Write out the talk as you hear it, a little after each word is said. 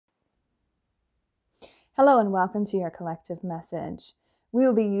Hello and welcome to your collective message. We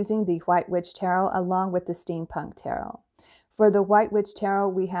will be using the White Witch Tarot along with the Steampunk Tarot. For the White Witch Tarot,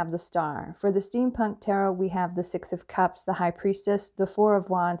 we have the Star. For the Steampunk Tarot, we have the Six of Cups, the High Priestess, the Four of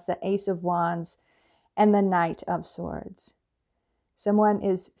Wands, the Ace of Wands, and the Knight of Swords. Someone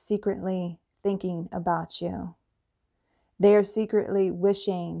is secretly thinking about you. They are secretly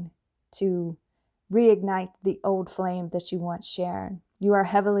wishing to reignite the old flame that you once shared. You are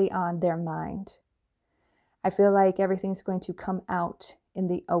heavily on their mind. I feel like everything's going to come out in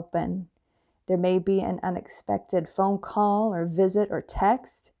the open. There may be an unexpected phone call or visit or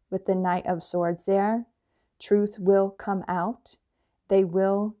text with the Knight of Swords there. Truth will come out. They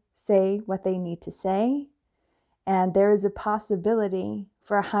will say what they need to say. And there is a possibility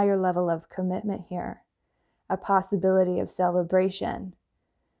for a higher level of commitment here. A possibility of celebration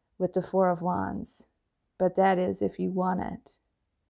with the Four of Wands. But that is if you want it.